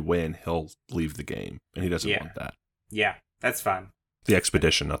 So if they win, he'll leave the game, and he doesn't want that. Yeah, that's fun. The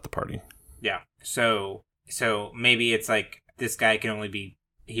expedition, not the party. Yeah. So maybe it's like this guy can only be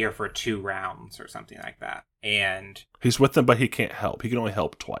here for 2 rounds or something like that. And he's with them, but he can't help. He can only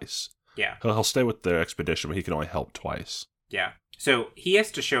help twice. Yeah. He'll stay with the expedition, but he can only help twice. Yeah. So he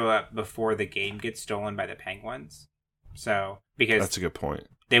has to show up before the game gets stolen by the Penguins. So, because that's a good point.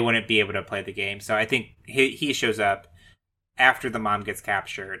 They wouldn't be able to play the game. So I think he shows up after the mom gets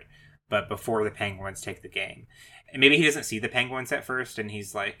captured, but before the Penguins take the game. And maybe he doesn't see the Penguins at first, and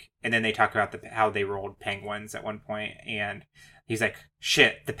he's like, and then they talk about how they rolled Penguins at one point, and he's like,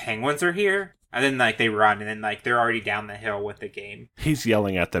 shit, the Penguins are here? And then like they run, and then like they're already down the hill with the game. He's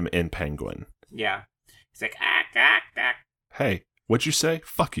yelling at them in Penguin. Yeah. He's like, ack. Hey, what'd you say?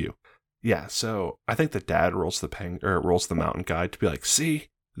 Fuck you. Yeah, so I think the dad rolls the mountain guide to be like, see,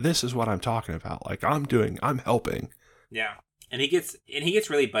 this is what I'm talking about. Like I'm helping. Yeah. And he gets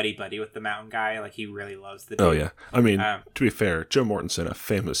really buddy with the mountain guy. Like he really loves the dude. Oh yeah. I mean, to be fair, Joe Mortensen, a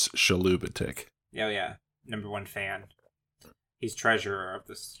famous Shaloubatics. Oh yeah. #1 fan. He's treasurer of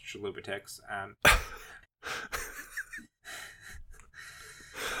the Shaloubatics.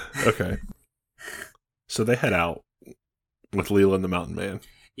 Okay. So they head out with Leland the Mountain Man.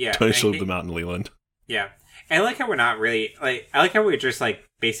 Yeah. Tony Shalhoub the Mountain Leland. Yeah. I like how we're not really like. I like how we're just like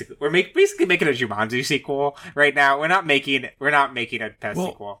basically basically making a Jumanji sequel right now. We're not making a Pest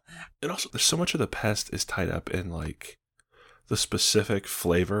sequel. And also, there's so much of the Pest is tied up in like the specific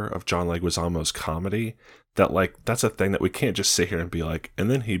flavor of John Leguizamo's comedy that like that's a thing that we can't just sit here and be like, and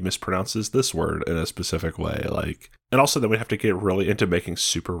then he mispronounces this word in a specific way, like, and also then we have to get really into making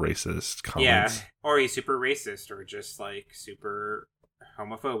super racist comments. Yeah, or he's super racist, or just like super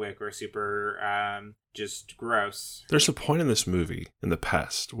homophobic, or super just gross. There's a point in this movie, in The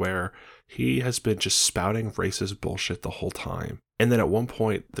Pest, where he has been just spouting racist bullshit the whole time. And then at one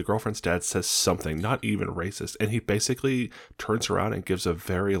point, the girlfriend's dad says something, not even racist, and he basically turns around and gives a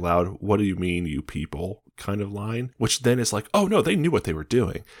very loud, "What do you mean, you people?" kind of line, which then is like, oh no, they knew what they were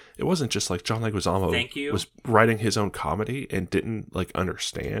doing. It wasn't just like John Leguizamo was writing his own comedy and didn't like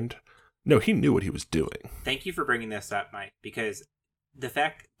understand. No, he knew what he was doing. Thank you for bringing this up, Mike, because the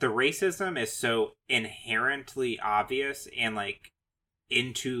racism is so inherently obvious and like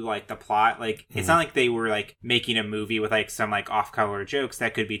into like the plot, like it's not like they were like making a movie with like some like off-color jokes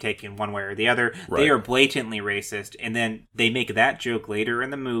that could be taken one way or the other. Right. They are blatantly racist, and then they make that joke later in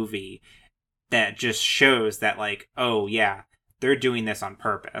the movie that just shows that like, oh yeah, they're doing this on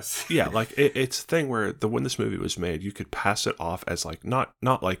purpose. Yeah, like it's a thing where when this movie was made, you could pass it off as like not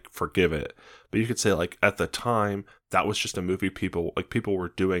like forgive it, but you could say like at the time that was just a movie people were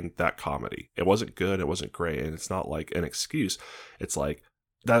doing that comedy. It wasn't good, it wasn't great, and it's not like an excuse. It's like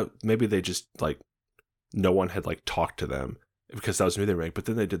that maybe they just like no one had like talked to them because that was the movie they made, but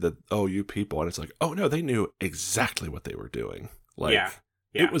then they did the "oh you people," and it's like, oh no, they knew exactly what they were doing. Like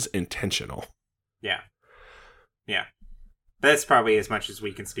it was intentional. Yeah. Yeah. That's probably as much as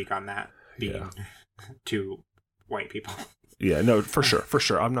we can speak on that, being two white people. Yeah, no, for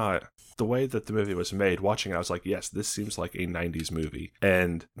sure. I'm not... The way that the movie was made, watching it, I was like, yes, this seems like a 90s movie.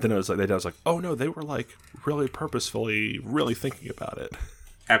 And then I was like, oh no, they were like really purposefully, really thinking about it.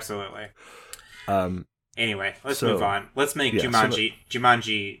 Absolutely. Anyway, let's move on. Let's make Jumanji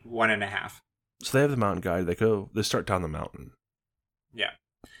 1.5. So they have the mountain guide. They start down the mountain. Yeah.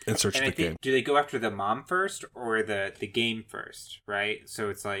 In search of the game. Do they go after the mom first or the game first, right? So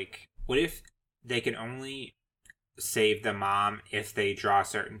it's like, what if they can only save the mom if they draw a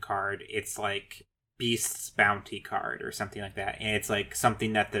certain card? It's like Beast's bounty card or something like that. And it's like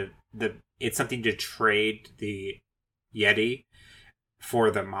something that it's something to trade the Yeti for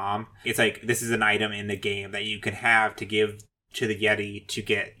the mom. It's like, this is an item in the game that you can have to give to the Yeti to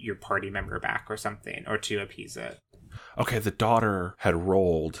get your party member back or something, or to appease it. Okay, the daughter had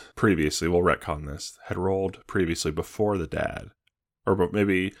rolled previously, we'll retcon this, had rolled previously before the dad, or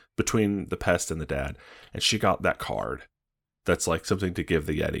maybe between the Pest and the dad, and she got that card that's like something to give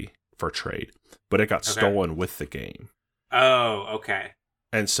the Yeti for trade, but it got stolen with the game. Oh, okay.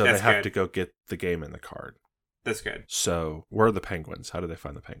 And so they have to go get the game and the card. That's good. So, where are the penguins? How do they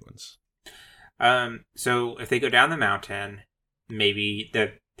find the penguins? So if they go down the mountain, maybe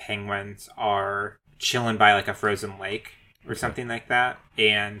the penguins are chilling by like a frozen lake or something like that,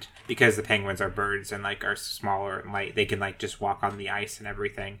 and because the penguins are birds and like are smaller and light, they can like just walk on the ice and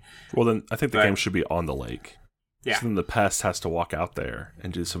everything. Well, then I think the game should be on the lake. Yeah. So then the Pest has to walk out there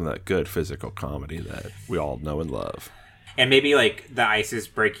and do some of that good physical comedy that we all know and love. And maybe like the ice is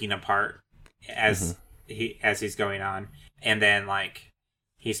breaking apart as he's going on, and then like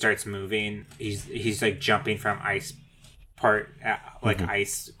he starts moving. He's like jumping from ice part, like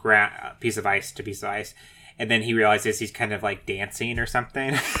piece of ice to piece of ice, and then he realizes he's kind of like dancing or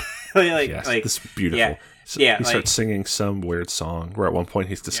something. like this is beautiful. Yeah, so he starts singing some weird song where at one point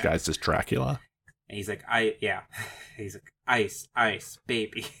he's disguised as Dracula, and he's like, he's like, ice,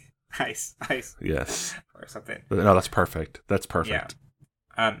 baby, ice, yes, or something. No, that's perfect. Yeah.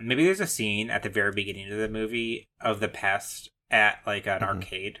 Maybe there's a scene at the very beginning of the movie of the Pest at like an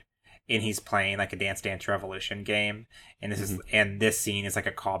arcade, and he's playing like a Dance Dance Revolution game, and this scene is like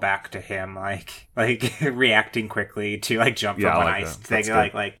a callback to him like reacting quickly to like jump from an ice thing,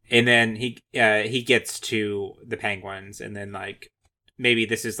 like, and then he gets to the penguins, and then like maybe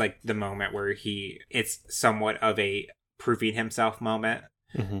this is like the moment where it's somewhat of a proving himself moment,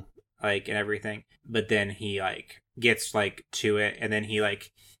 like, and everything, but then he like gets like to it, and then he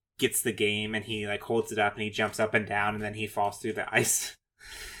like gets the game, and he like holds it up, and he jumps up and down, and then he falls through the ice.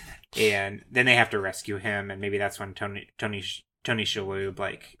 And then they have to rescue him, and maybe that's when Tony Shalhoub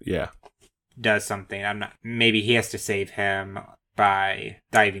like does something. Maybe he has to save him by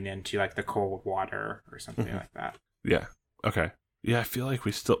diving into like the cold water or something like that. Yeah. Okay. Yeah, I feel like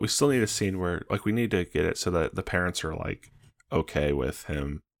we still need a scene where like we need to get it so that the parents are like okay with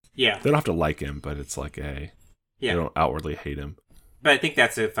him Yeah. They don't have to like him, but it's like they don't outwardly hate him. But I think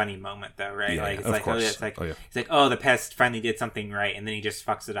that's a funny moment, though, right? Yeah, like it's of like, course. It's like, oh, the pest finally did something right, and then he just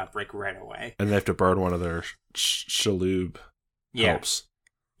fucks it up like right away. And they have to burn one of their Shaloub helps.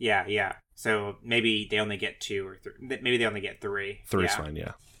 Yeah. So maybe they only get 2 or 3. Maybe they only get 3. 3's fine,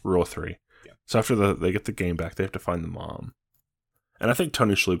 yeah. Rule of 3. Yeah. So after they get the game back, they have to find the mom. And I think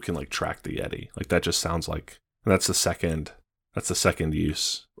Tony Shalhoub can like track the Yeti. Like that just sounds like that's the second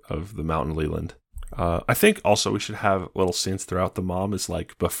use of the Mountain Leland. I think also we should have little scenes throughout the mom is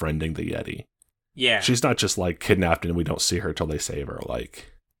like befriending the Yeti. Yeah. She's not just like kidnapped and we don't see her till they save her.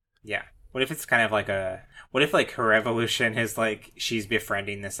 Like, yeah. What if it's kind of like what if like her evolution is like she's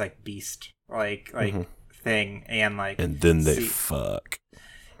befriending this like beast like thing and like. And then they fuck.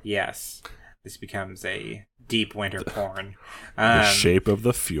 Yes. This becomes a deep winter porn. The shape of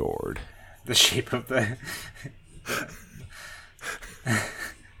the fjord. The shape of the.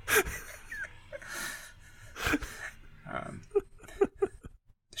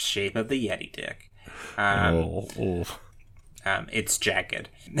 The shape of the Yeti dick. It's jagged.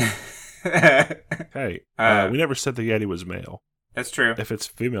 Hey, we never said the Yeti was male. That's true. If it's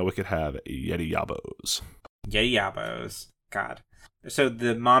female, we could have Yeti Yabos. Yeti Yabos. God. So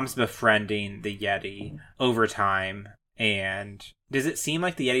the mom's befriending the Yeti over time, and does it seem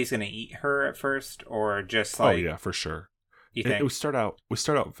like the Yeti's going to eat her at first, or just like? Oh yeah, for sure. You think? We start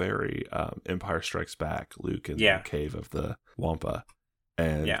out very Empire Strikes Back, Luke in the cave of the Wampa,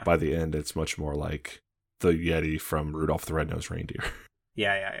 and by the end, it's much more like the Yeti from Rudolph the Red-Nosed Reindeer.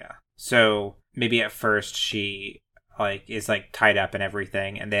 Yeah. So maybe at first she like is like tied up and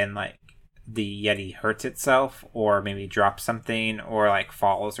everything, and then like the Yeti hurts itself, or maybe drops something, or like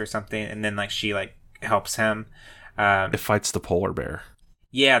falls or something, and then like she like helps him. It fights the polar bear.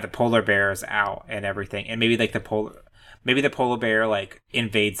 Yeah, the polar bear is out and everything, and maybe like the polar bear like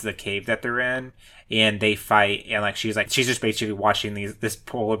invades the cave that they're in, and they fight, and like she's just basically watching this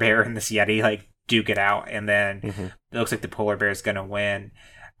polar bear and this Yeti like duke it out, and then it looks like the polar bear is gonna win.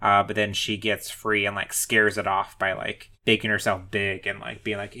 But then she gets free and like scares it off by like making herself big and like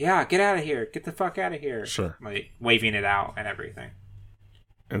being like, yeah, get out of here, get the fuck out of here. Sure. Like waving it out and everything.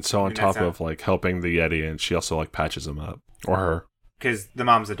 And so on top of like helping the Yeti, and she also like patches him up, or her, because the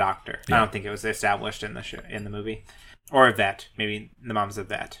mom's a doctor. Yeah. I don't think it was established in the movie, or a vet. Maybe the mom's a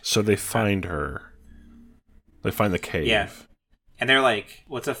vet. So they find her. They find the cave. Yeah. And they're like,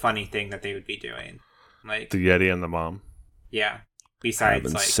 what's a funny thing that they would be doing? Like the Yeti and the mom. Yeah. Besides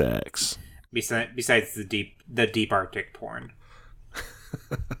having like sex. Besides the deep Arctic porn.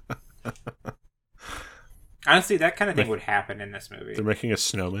 Honestly, that kind of thing would happen in this movie. They're making a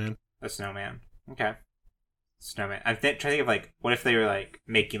snowman. A snowman. Okay. Snowman. I'm trying to think of like, what if they were like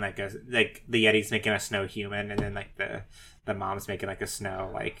making like the Yeti's making a snow human, and then like the mom's making like a snow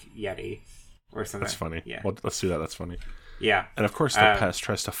like Yeti or something. That's funny. Yeah. Well, let's do that. That's funny. Yeah. And of course, the pest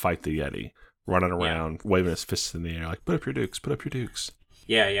tries to fight the Yeti, running around, waving his fists in the air, like, put up your dukes, put up your dukes.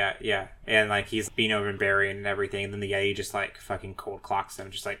 Yeah. And like he's being overbearing and everything, and then the Yeti just like fucking cold clocks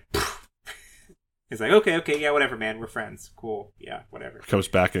him, just like. He's like, okay, yeah, whatever, man, we're friends, cool, yeah, whatever. He comes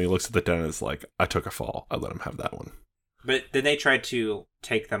back and he looks at the den and is like, I took a fall, I let him have that one. But then they tried to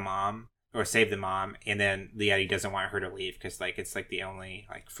take the mom or save the mom, and then the Yeti doesn't want her to leave because like it's like the only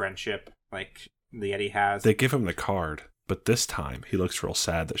like friendship like the Yeti has. They give him the card, but this time he looks real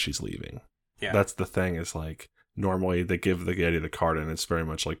sad that she's leaving. Yeah, that's the thing. Is like normally they give the Yeti the card and it's very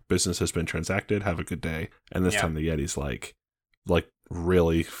much like business has been transacted, have a good day. And this time the Yeti's like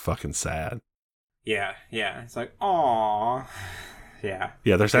really fucking sad. Yeah. It's like, aww. Yeah.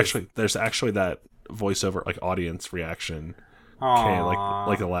 Yeah, there's actually that voiceover like audience reaction. Okay,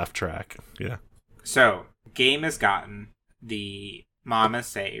 like a laugh track. Yeah. So, game is gotten. The mom is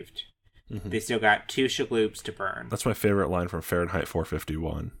saved. Mm-hmm. They still got 2 shaloubs to burn. That's my favorite line from Fahrenheit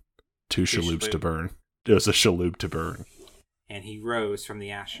 451. 2 shaloubs to burn. It was a shaloub to burn. And he rose from the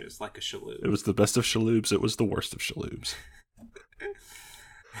ashes like a shaloub. It was the best of shaloubs. It was the worst of shaloubs.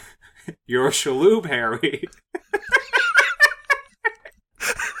 You're a shaloub, Harry.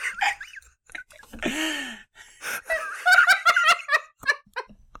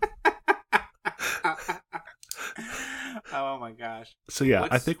 Oh my gosh. So yeah,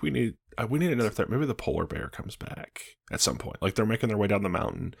 I think we need another threat. Maybe the polar bear comes back at some point. Like they're making their way down the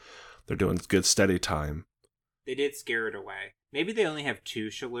mountain. They're doing good steady time. They did scare it away. Maybe they only have 2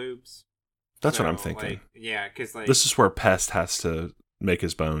 shaloubs. That's what I'm thinking. Like, yeah, because like this is where Pest has to make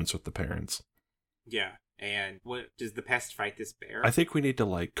his bones with the parents. Yeah. And what does the Pest fight this bear? I think we need to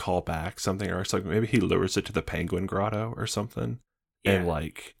like call back something, or it's like maybe he lures it to the penguin grotto or something. Yeah. And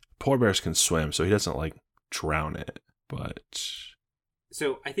like polar bears can swim, so he doesn't like drown it. But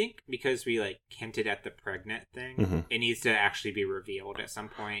So I think because we like hinted at the pregnant thing, it needs to actually be revealed at some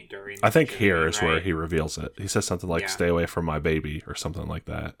point during. I think here is where he reveals it. He says something like "Stay away from my baby" or something like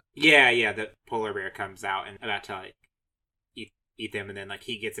that. Yeah. The polar bear comes out and about to like eat them, and then like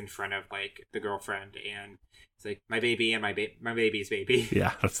he gets in front of like the girlfriend, and it's like my baby and my baby's baby.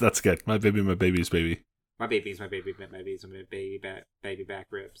 Yeah, that's good. My baby, my baby's baby. My baby's my baby, my baby's my baby back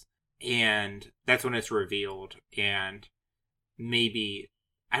ribs, and that's when it's revealed, and. Maybe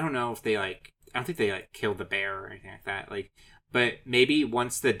I don't know if they like I don't think they like kill the bear or anything like that, like, but maybe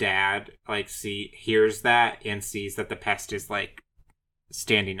once the dad like hears that and sees that the pest is like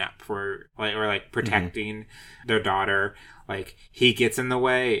standing up for like or like protecting their daughter, like he gets in the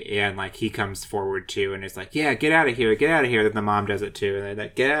way and like he comes forward too and is like, yeah, get out of here, then the mom does it too, and they're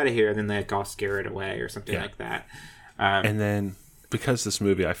like, get out of here, and then they like all scare it away or something like that. And then because this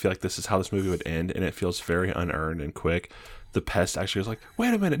movie, I feel like this is how this movie would end, and it feels very unearned and quick. The pest actually was like,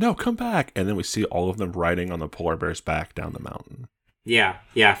 wait a minute, no, come back. And then we see all of them riding on the polar bear's back down the mountain. Yeah,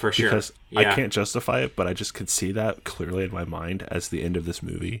 for sure. Because I can't justify it, but I just could see that clearly in my mind as the end of this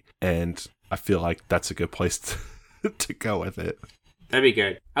movie. And I feel like that's a good place to go with it. That'd be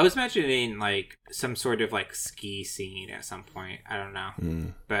good. I was imagining like some sort of like ski scene at some point. I don't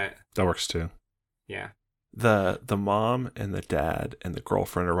know. But that works too. Yeah. The mom and the dad and the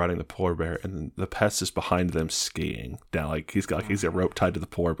girlfriend are riding the polar bear, and the pest is behind them skiing down. Like he's got a rope tied to the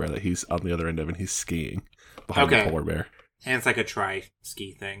polar bear that he's on the other end of, and he's skiing behind the polar bear. And it's like a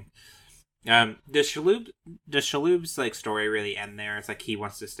ski thing. Does Shaloub's like story really end there? It's like he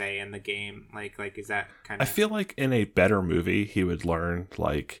wants to stay in the game. Like is that kind of? I feel like in a better movie he would learn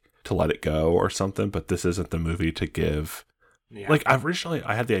like to let it go or something, but this isn't the movie to give. Yeah. Like originally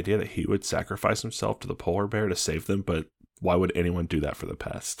I had the idea that he would sacrifice himself to the polar bear to save them, but why would anyone do that for the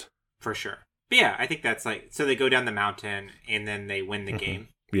pest? For sure. But yeah, I think that's like, so they go down the mountain and then they win the game.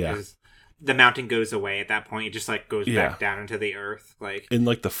 Yeah. The mountain goes away at that point. It just like goes back down into the earth. Like in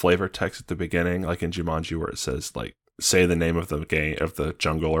like the flavor text at the beginning, like in Jumanji where it says like, say the name of the game of the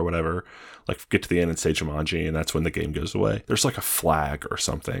jungle or whatever, like get to the end and say Jumanji, and that's when the game goes away. There's like a flag or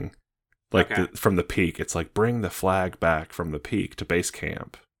something. Like from the peak, it's like bring the flag back from the peak to base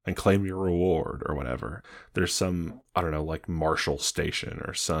camp and claim your reward or whatever. There's some, I don't know, like Marshall station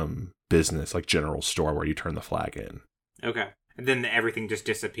or some business like general store where you turn the flag in. Okay. And then everything just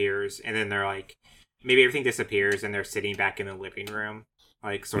disappears. And then they're like, maybe everything disappears and they're sitting back in the living room.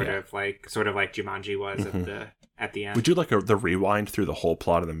 Like sort of like Jumanji was at the end. We do like the rewind through the whole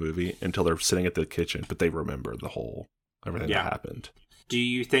plot of the movie until they're sitting at the kitchen, but they remember everything that happened. Do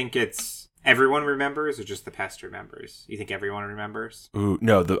you think it's everyone remembers or just the pest remembers? You think everyone remembers? Ooh,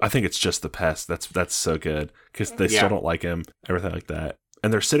 no, I think it's just the pest. That's so good because they still don't like him, everything like that.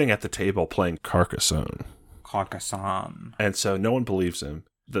 And they're sitting at the table playing Carcassonne. And so no one believes him.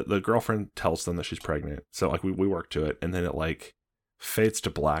 The girlfriend tells them that she's pregnant. So like we work to it, and then it like fades to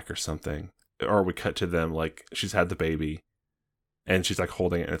black or something. Or we cut to them like she's had the baby. And she's like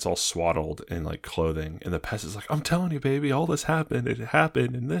holding it, and it's all swaddled in like clothing. And the pest is like, I'm telling you, baby, all this happened. It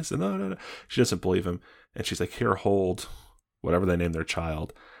happened, and this, and no. She doesn't believe him. And she's like, here, hold whatever they name their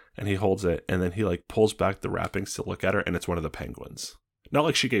child. And he holds it, and then he like pulls back the wrappings to look at her, and it's one of the penguins. Not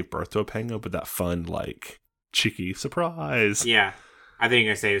like she gave birth to a penguin, but that fun, like, cheeky surprise. Yeah. I think you're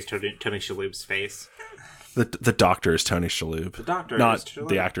going to say it was Tony Shaloub's face. The doctor is Tony Shalhoub. The doctor Not is Shalhoub.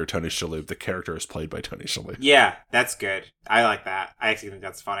 The actor Tony Shalhoub. The character is played by Tony Shalhoub. Yeah, that's good. I like that. I actually think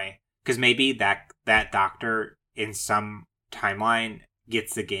that's funny. Because maybe that doctor in some timeline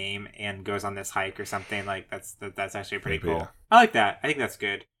gets the game and goes on this hike or something. Like that's actually pretty cool. Yeah. I like that. I think that's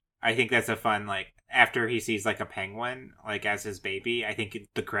good. I think that's a fun, like, after he sees like a penguin like as his baby, I think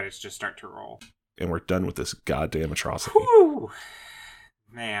the credits just start to roll. And we're done with this goddamn atrocity. Whew.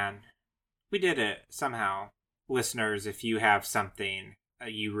 Man. We did it, somehow. Listeners, if you have something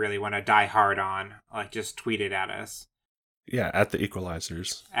you really want to die hard on, like, just tweet it at us. Yeah, at the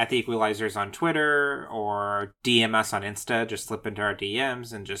Equelizers. At the Equelizers on Twitter, or DM us on Insta. Just slip into our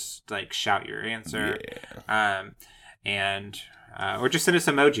DMs and just, like, shout your answer. Yeah. Or just send us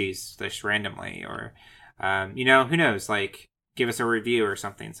emojis, just randomly. Or, who knows, like, give us a review or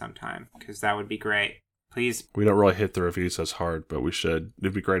something sometime, because that would be great. Please. We don't really hit the reviews as hard, but we should.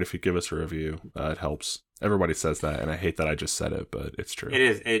 It'd be great if you give us a review. It helps. Everybody says that, and I hate that I just said it, but it's true. It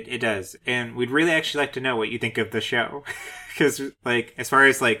is. It does. And we'd really actually like to know what you think of the show. Because, like, as far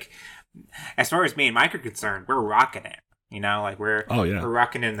as me and Mike are concerned, we're rocking it. You know, like, we're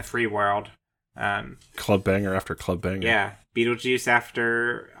rocking it in the free world. Club banger after club banger. Yeah. Beetlejuice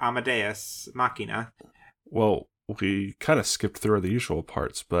after Amadeus Machina. Well, we kind of skipped through the usual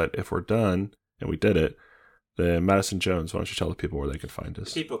parts, but if we're done, and we did it, Then Madison Jones, why don't you tell the people where they can find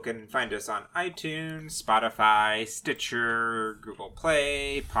us? People can find us on iTunes, Spotify, Stitcher, Google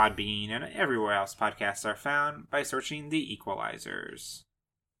Play, Podbean, and everywhere else podcasts are found by searching The Equelizers.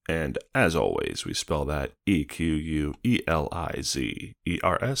 And as always, we spell that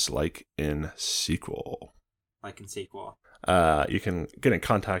EQUELIZERS, like in sequel. Like in sequel. You can get in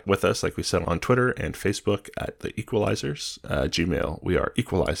contact with us, like we said, on Twitter and Facebook at The Equelizers. Gmail, we are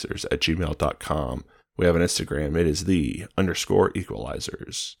equelizers@gmail.com. We have an Instagram. It is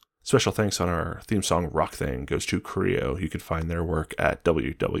 _Equelizers. Special thanks on our theme song Rock Thing goes to Creo. You can find their work at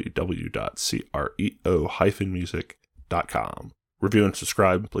www.creo-music.com. Review and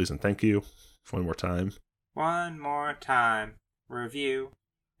subscribe, please, and thank you. One more time. One more time. Review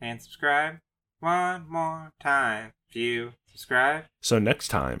and subscribe. One more time. View, subscribe. So next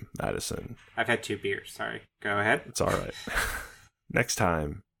time, Madison. I've had 2 beers. Sorry. Go ahead. It's all right. Next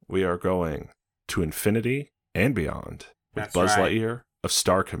time, we are going to infinity and beyond with That's Buzz right. Lightyear of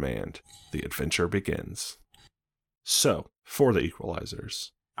Star Command. The adventure begins. So, for the Equelizers,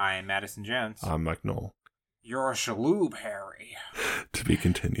 I am Madison Jones. I'm Mike Knoll. You're a Shaloub, Harry. To be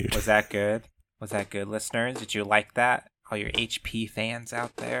continued. Was that good? Was that good, listeners? Did you like that? All your HP fans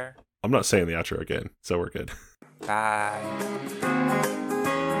out there? I'm not saying the outro again, so we're good. Bye.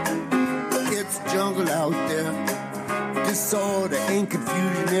 It's jungle out there, disorder and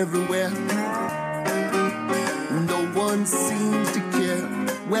confusion everywhere. No one seems to care.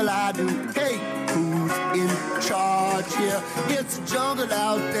 Well, I do. Hey, who's in charge here? It's jungle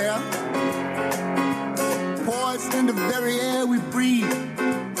out there, poison in the very air we breathe.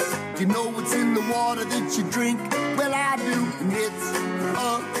 You know what's in the water that you drink? Well, I do, and it's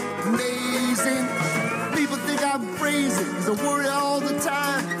amazing. People think I'm crazy, cause I worry all the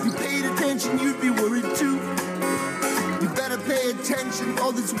time. If you paid attention, you'd be worried too. You better pay attention,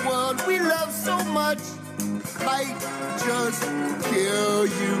 or this world we love so much might just kill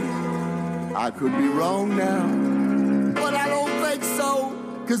you. I could be wrong now, but I don't think so,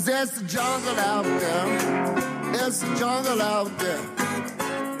 cause there's the jungle out there. There's the jungle out there.